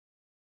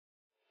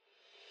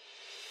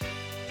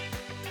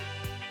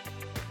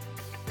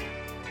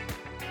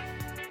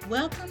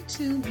Welcome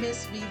to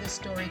Miss V the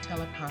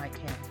Storyteller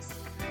podcast.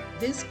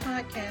 This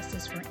podcast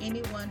is for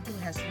anyone who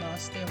has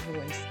lost their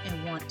voice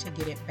and want to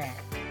get it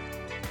back.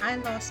 I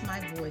lost my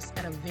voice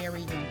at a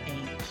very young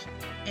age,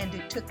 and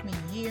it took me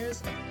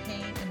years of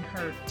pain and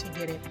hurt to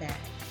get it back.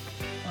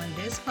 On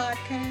this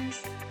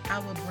podcast, I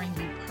will bring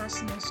you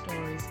personal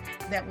stories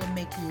that will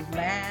make you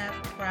laugh,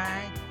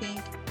 cry,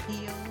 think,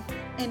 heal,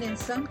 and in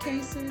some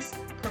cases,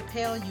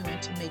 propel you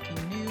into making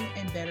new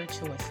and better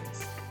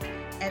choices.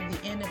 At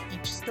the end of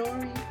each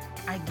story,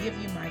 I give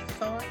you my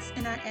thoughts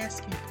and I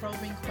ask you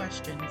probing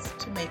questions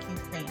to make you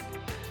think.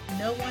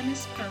 No one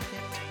is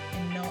perfect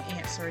and no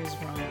answer is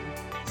wrong.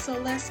 So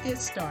let's get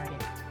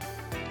started.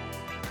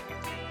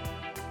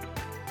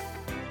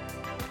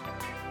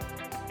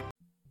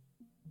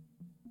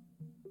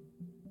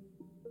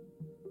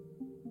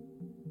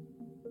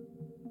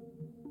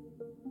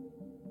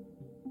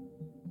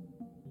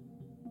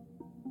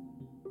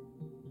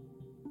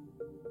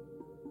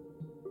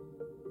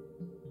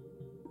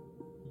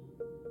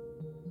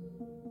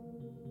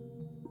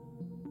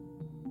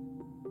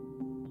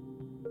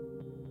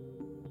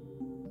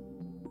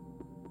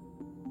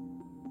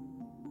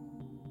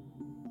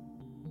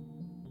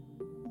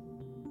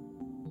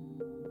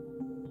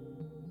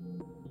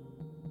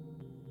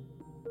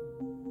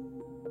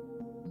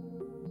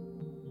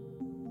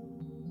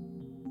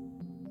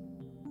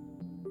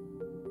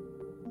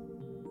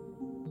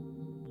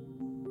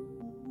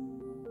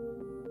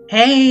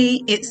 Hey,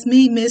 it's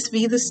me, Miss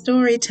V the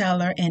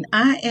Storyteller, and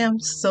I am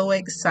so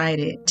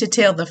excited to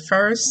tell the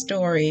first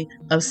story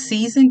of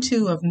Season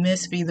 2 of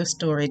Miss V the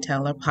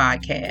Storyteller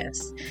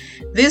podcast.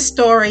 This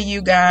story,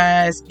 you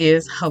guys,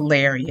 is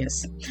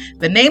hilarious.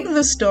 The name of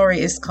the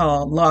story is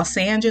called Los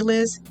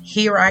Angeles,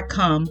 Here I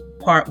Come,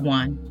 Part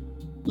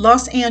 1.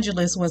 Los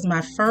Angeles was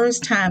my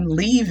first time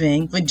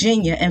leaving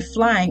Virginia and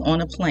flying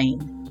on a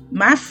plane.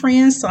 My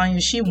friend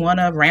Sonia, she won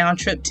a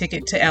round-trip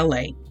ticket to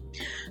LA.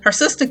 Her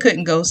sister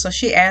couldn't go, so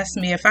she asked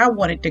me if I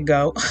wanted to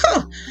go.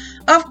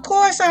 Of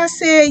course I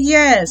said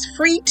yes.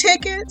 Free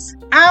tickets?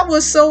 I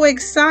was so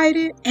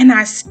excited, and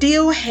I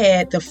still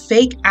had the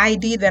fake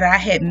ID that I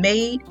had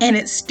made, and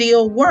it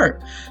still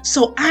worked.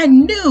 So I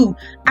knew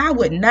I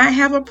would not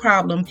have a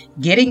problem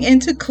getting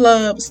into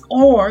clubs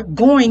or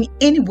going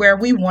anywhere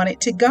we wanted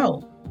to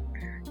go.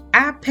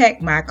 I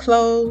packed my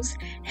clothes,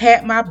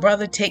 had my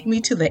brother take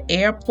me to the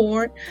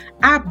airport.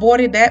 I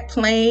boarded that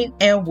plane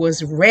and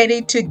was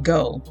ready to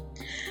go.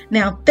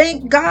 Now,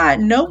 thank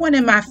God, no one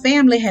in my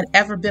family had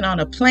ever been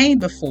on a plane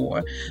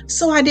before,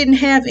 so I didn't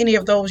have any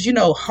of those,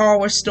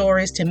 horror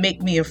stories to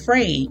make me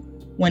afraid.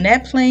 When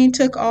that plane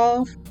took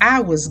off, I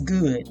was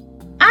good.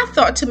 I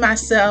thought to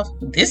myself,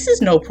 this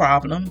is no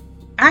problem.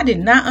 I did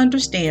not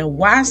understand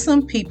why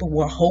some people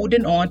were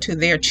holding on to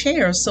their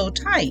chairs so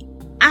tight.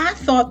 I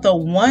thought the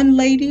one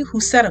lady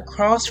who sat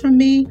across from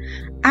me,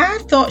 I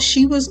thought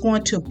she was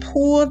going to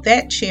pull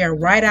that chair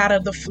right out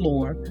of the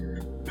floor.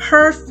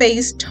 Her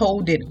face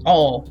told it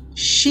all.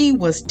 She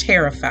was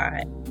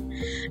terrified.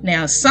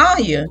 Now,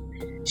 Sonia,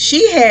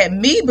 she had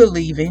me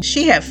believing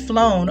she had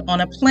flown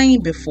on a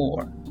plane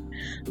before.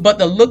 But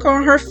the look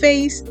on her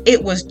face,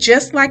 it was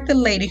just like the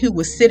lady who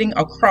was sitting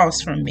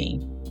across from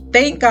me.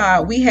 Thank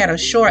God we had a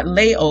short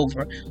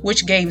layover,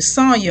 which gave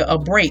Sonia a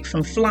break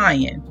from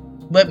flying.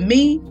 But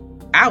me,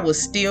 I was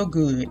still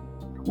good.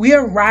 We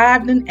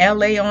arrived in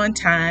LA on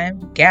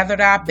time,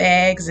 gathered our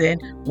bags, and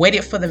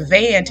waited for the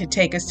van to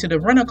take us to the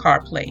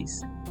rental-car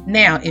place.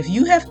 Now, if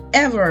you have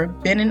ever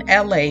been in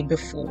LA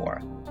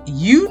before,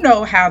 you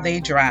know how they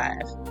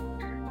drive.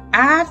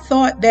 I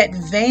thought that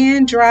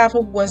van driver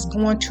was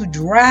going to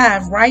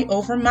drive right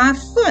over my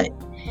foot.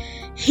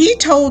 He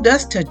told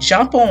us to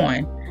jump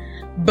on.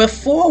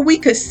 Before we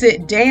could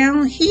sit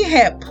down, he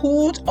had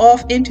pulled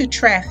off into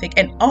traffic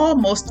and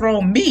almost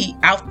thrown me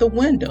out the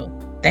window.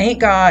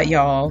 Thank God,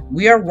 y'all,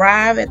 we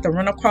arrived at the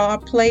rental car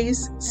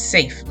place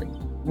safely.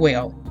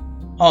 Well,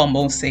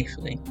 almost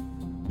safely.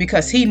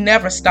 Because he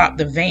never stopped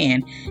the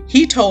van.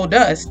 He told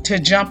us to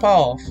jump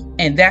off.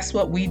 And that's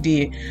what we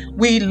did.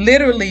 We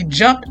literally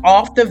jumped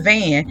off the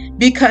van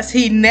because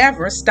he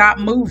never stopped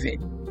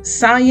moving.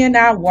 Sonia and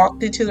I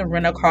walked into the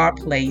rental car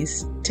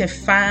place to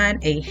find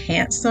a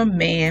handsome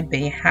man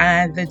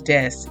behind the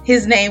desk.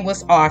 His name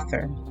was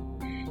Arthur.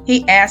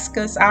 He asked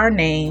us our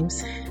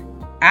names.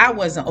 I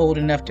wasn't old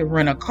enough to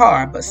rent a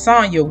car, but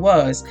Sonia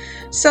was,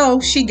 so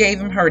she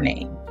gave him her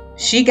name.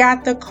 She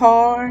got the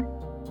car.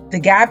 The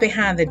guy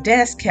behind the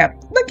desk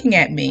kept looking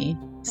at me.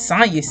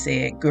 Sonia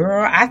said,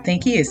 "Girl, I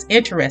think he is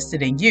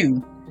interested in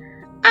you."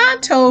 I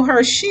told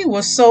her she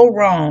was so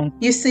wrong.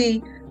 You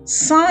see,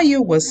 Sonia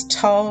was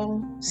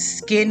tall,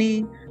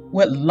 skinny,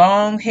 with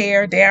long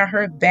hair down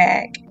her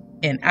back,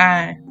 and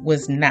I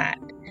was not.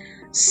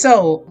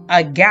 So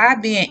a guy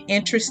being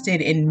interested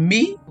in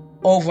me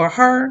over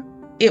her,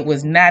 it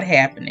was not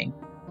happening.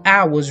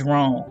 I was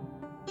wrong.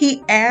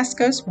 He asked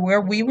us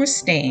where we were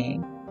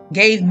staying,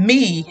 gave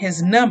me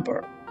his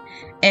number,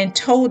 and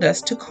told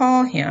us to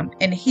call him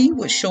and he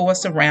would show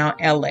us around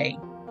LA.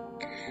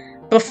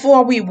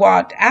 Before we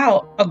walked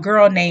out, a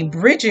girl named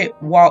Bridget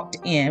walked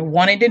in,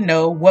 wanting to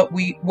know what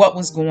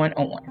was going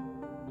on.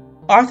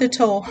 Arthur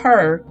told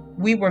her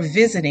we were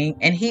visiting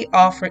and he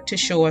offered to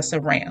show us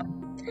around.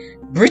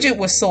 Bridget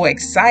was so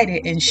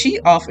excited and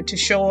she offered to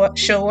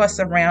show us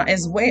around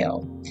as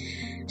well.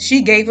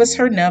 She gave us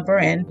her number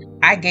and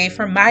I gave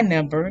her my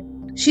number.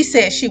 She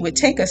said she would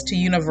take us to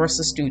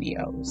Universal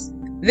Studios.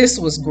 This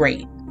was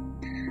great.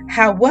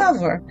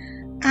 However,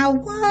 I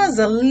was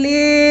a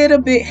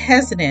little bit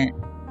hesitant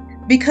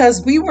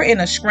because we were in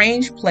a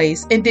strange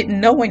place and didn't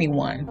know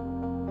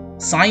anyone.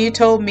 Sonia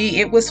told me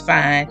it was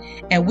fine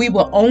and we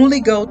will only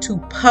go to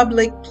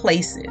public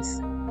places.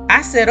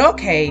 I said,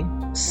 okay.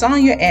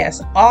 Sonia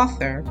asked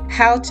Arthur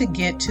how to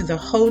get to the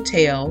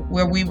hotel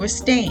where we were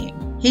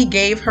staying. He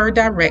gave her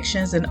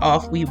directions and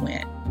off we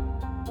went.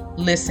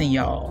 Listen,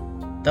 y'all,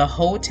 the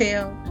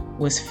hotel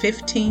was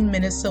 15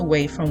 minutes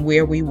away from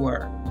where we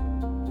were.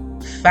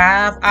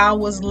 5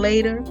 hours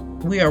later,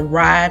 we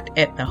arrived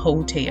at the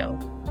hotel.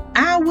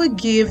 I will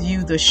give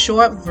you the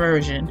short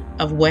version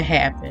of what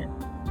happened.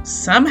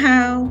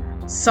 Somehow,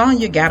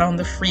 Sonia got on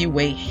the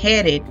freeway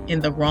headed in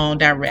the wrong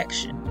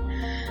direction.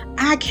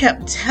 I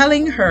kept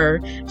telling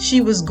her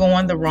she was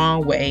going the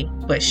wrong way,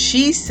 but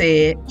she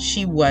said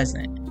she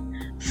wasn't.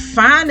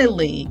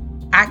 Finally,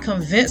 I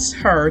convinced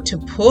her to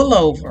pull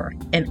over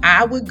and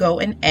I would go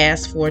and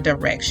ask for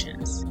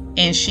directions.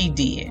 And she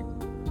did.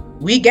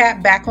 We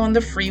got back on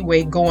the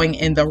freeway going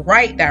in the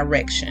right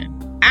direction.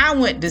 I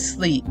went to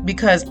sleep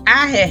because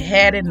I had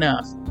had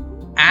enough.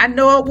 I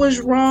know it was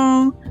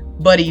wrong,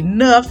 but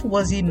enough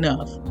was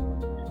enough.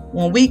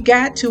 When we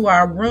got to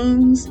our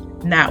rooms,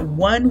 not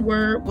one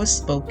word was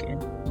spoken.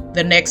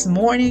 The next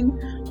morning,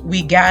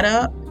 we got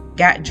up,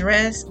 got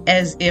dressed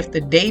as if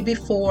the day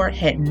before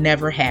had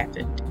never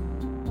happened.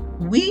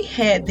 We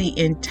had the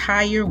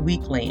entire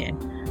weekend.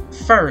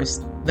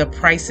 First, The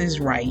Price is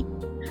Right.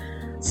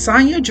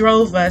 Sonia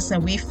drove us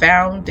and we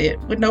found it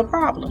with no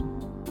problem.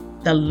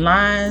 The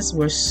lines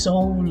were so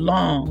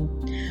long.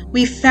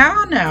 We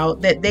found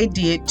out that they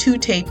did 2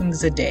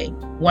 tapings a day,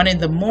 one in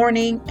the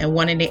morning and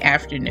one in the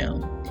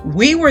afternoon.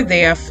 We were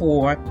there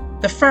for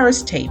the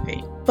first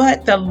taping,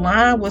 but the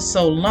line was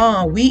so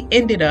long we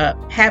ended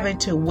up having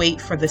to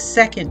wait for the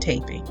second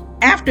taping.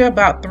 After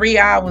about 3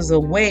 hours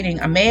of waiting,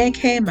 a man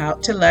came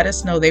out to let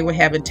us know they were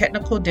having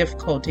technical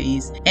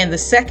difficulties and the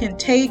second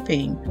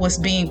taping was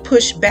being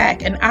pushed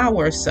back an hour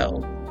or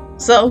so.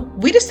 So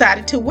we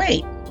decided to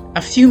wait.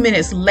 A few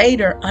minutes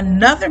later,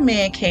 another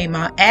man came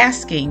out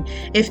asking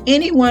if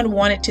anyone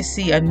wanted to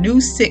see a new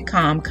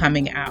sitcom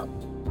coming out.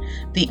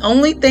 The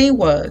only thing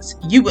was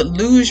you would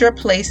lose your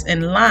place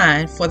in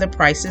line for The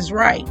Price is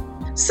Right.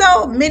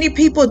 So many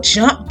people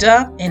jumped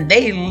up and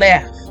they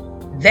left.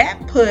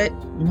 That put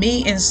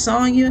me and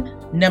Sonia,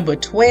 number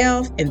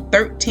 12 and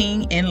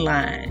 13 in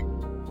line.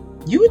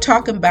 You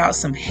talking about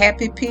some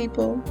happy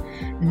people?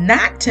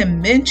 Not to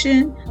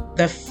mention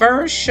the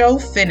first show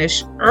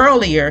finished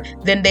earlier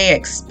than they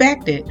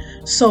expected,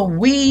 so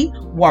we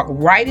walked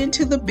right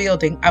into the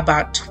building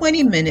about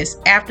 20 minutes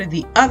after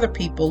the other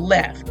people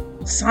left.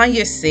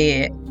 Sonia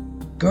said,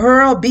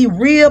 "Girl, be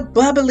real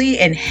bubbly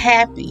and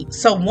happy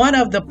so one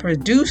of the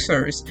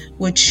producers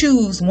would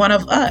choose one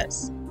of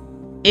us."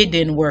 It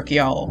didn't work,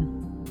 y'all,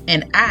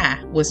 and I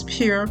was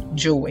pure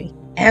joy.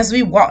 As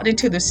we walked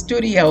into the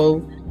studio,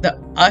 the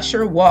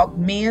usher walked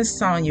me and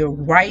Sonia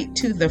right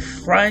to the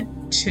front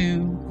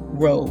 2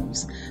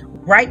 rows,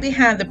 right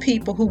behind the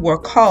people who were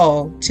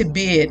called to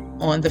bid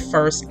on the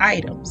first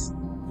items.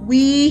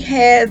 We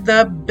had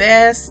the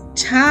best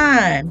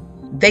time.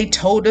 They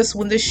told us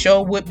when the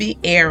show would be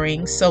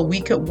airing so we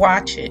could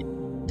watch it.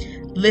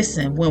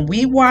 Listen, when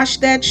we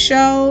watched that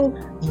show,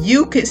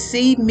 you could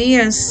see me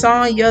and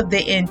Sonia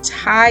the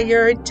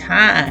entire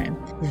time.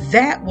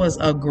 That was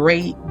a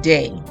great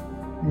day.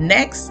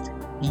 Next,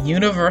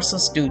 Universal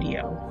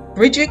Studio.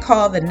 Bridget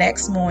called the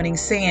next morning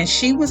saying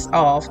she was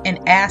off and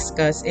asked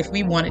us if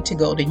we wanted to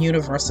go to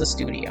Universal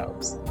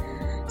Studios.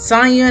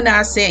 Sonia and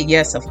I said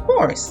yes, of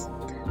course.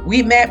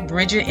 We met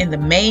Bridget in the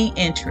main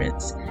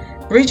entrance.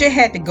 Bridget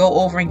had to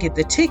go over and get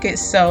the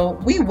tickets, so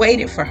we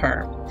waited for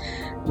her.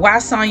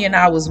 While Sonia and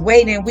I was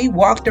waiting, we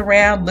walked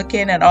around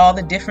looking at all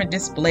the different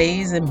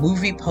displays and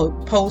movie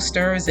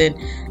posters and,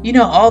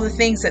 all the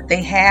things that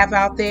they have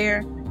out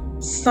there.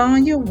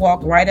 Sonia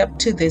walked right up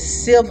to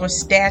this silver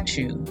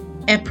statue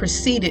and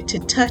proceeded to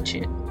touch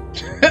it.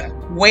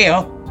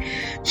 Well,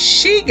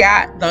 she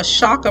got the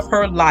shock of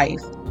her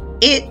life.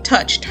 It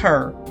touched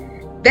her.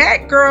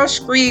 That girl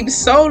screamed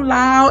so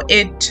loud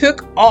it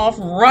took off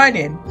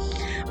running.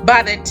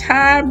 By the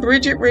time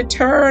Bridget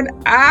returned,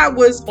 I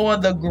was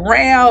on the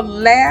ground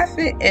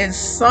laughing and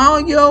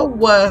Sonia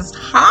was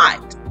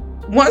hot.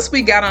 Once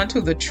we got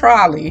onto the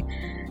trolley,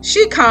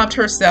 she calmed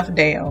herself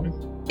down.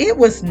 It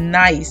was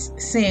nice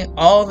seeing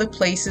all the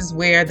places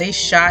where they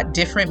shot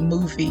different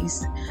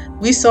movies.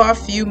 We saw a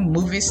few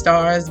movie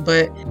stars,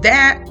 but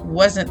that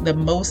wasn't the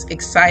most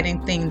exciting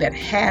thing that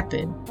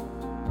happened.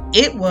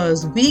 It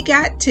was we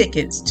got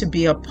tickets to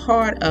be a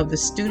part of the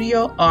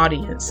studio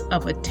audience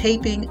of a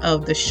taping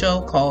of the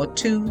show called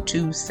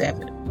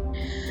 227.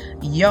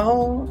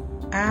 Y'all,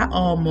 I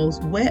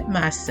almost wet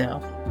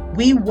myself.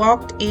 We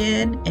walked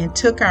in and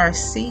took our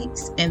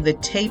seats and the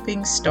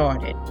taping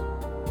started.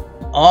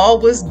 All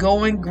was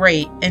going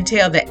great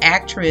until the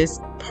actress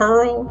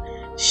Pearl,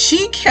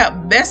 she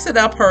kept messing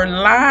up her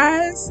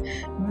lines.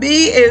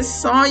 Me and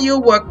Sonya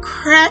were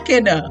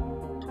cracking up.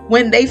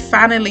 When they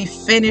finally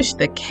finished,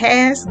 the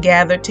cast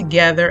gathered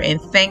together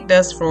and thanked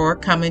us for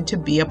coming to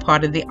be a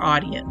part of the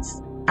audience.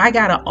 I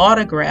got an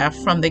autograph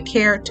from the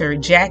character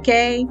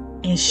Jackie,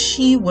 and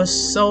she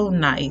was so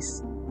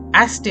nice.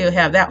 I still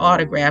have that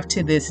autograph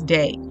to this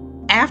day.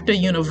 After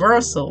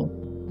Universal,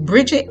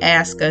 Bridget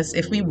asked us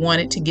if we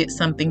wanted to get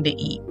something to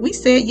eat. We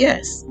said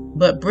yes,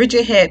 but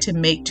Bridget had to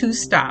make 2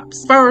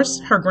 stops.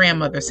 First, her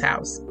grandmother's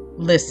house.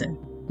 Listen,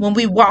 when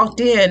we walked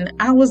in,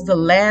 I was the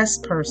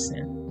last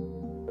person.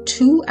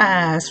 2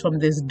 eyes from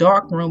this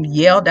dark room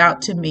yelled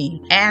out to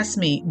me, asked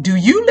me, "Do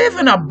you live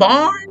in a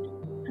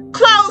barn?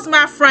 Close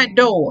my front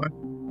door."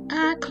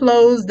 I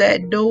closed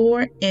that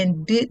door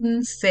and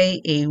didn't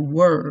say a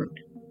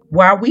word.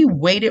 While we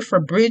waited for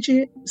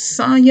Bridget,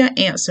 Sonya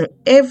answered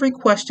every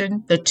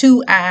question the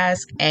 2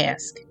 eyes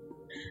asked.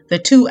 The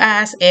 2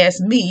 eyes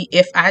asked me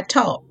if I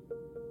talked.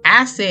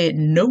 I said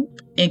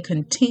nope and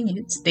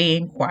continued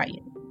staying quiet.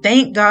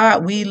 Thank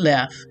God we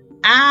left.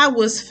 I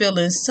was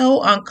feeling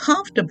so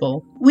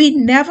uncomfortable. We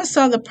never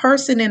saw the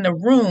person in the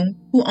room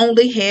who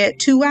only had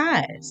 2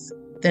 eyes.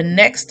 The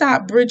next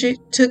stop Bridget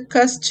took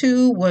us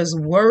to was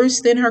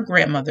worse than her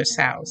grandmother's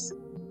house.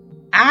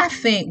 I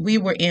think we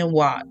were in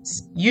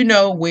Watts,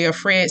 where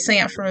Fred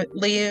Sanford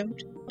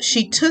lived.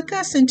 She took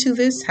us into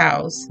this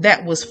house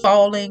that was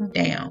falling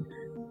down.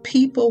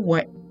 People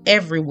were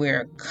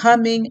everywhere,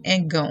 coming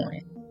and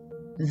going.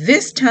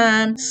 This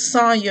time,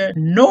 Sonya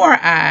nor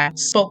I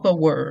spoke a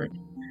word.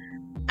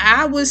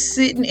 I was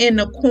sitting in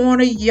the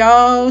corner,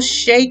 y'all,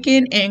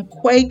 shaking and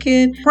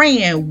quaking,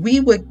 praying we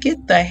would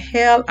get the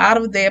hell out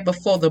of there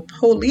before the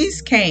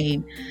police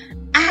came.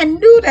 I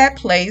knew that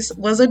place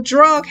was a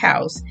drug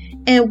house,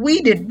 and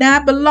we did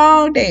not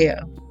belong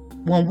there.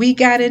 When we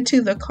got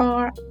into the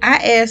car, I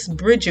asked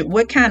Bridget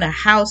what kind of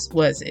house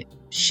was it.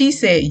 She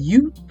said,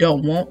 "You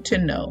don't want to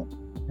know."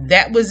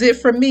 That was it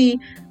for me.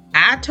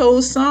 I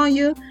told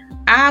Sonya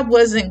I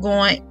wasn't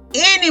going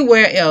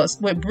anywhere else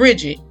with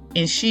Bridget,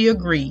 and she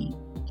agreed.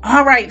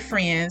 All right,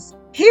 friends,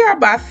 here are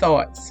my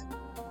thoughts.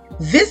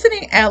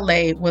 Visiting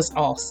LA was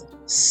awesome.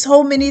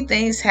 So many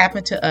things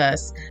happened to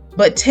us,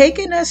 but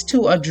taking us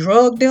to a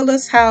drug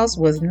dealer's house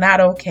was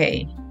not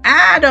okay.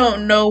 I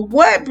don't know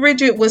what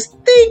Bridget was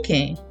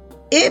thinking.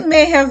 It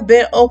may have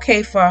been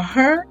okay for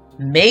her.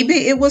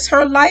 Maybe it was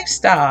her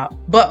lifestyle.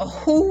 But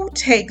who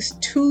takes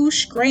 2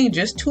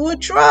 strangers to a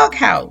drug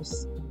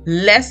house?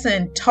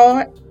 Lesson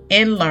taught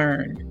and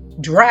learned.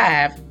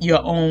 Drive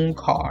your own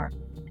car.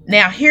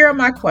 Now, here are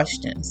my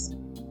questions.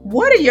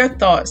 What are your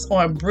thoughts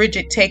on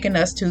Bridget taking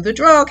us to the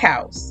drug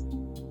house?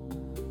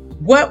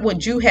 What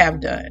would you have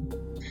done?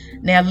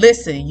 Now,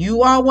 listen,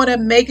 you all want to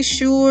make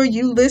sure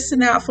you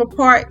listen out for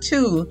part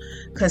 2,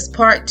 because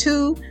part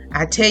 2,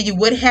 I tell you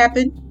what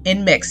happened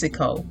in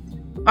Mexico.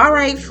 All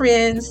right,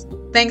 friends,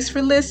 thanks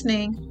for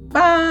listening.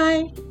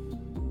 Bye.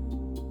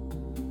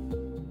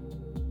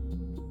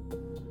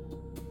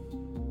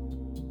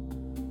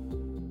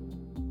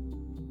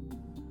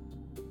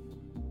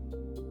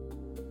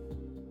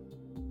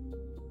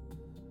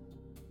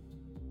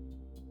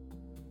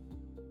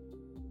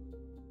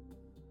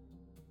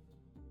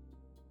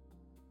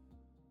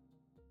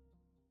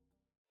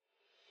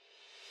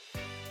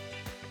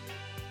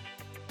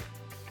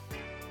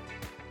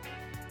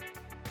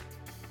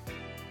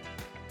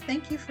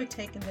 Thank you for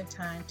taking the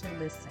time to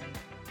listen.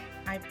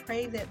 I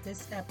pray that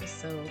this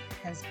episode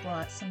has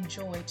brought some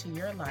joy to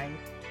your life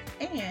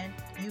and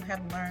you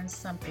have learned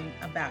something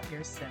about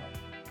yourself.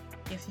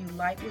 If you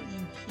like what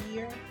you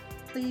hear,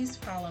 please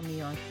follow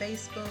me on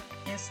Facebook,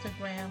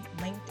 Instagram,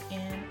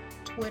 LinkedIn,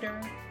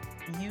 Twitter,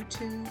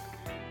 YouTube.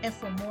 And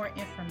for more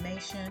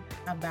information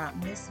about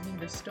Miss V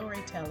the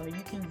Storyteller,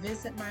 you can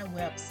visit my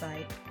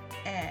website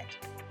at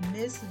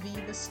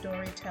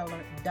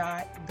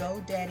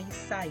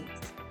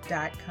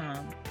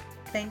missvthestoryteller.godaddysite.com.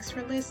 Thanks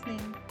for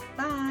listening.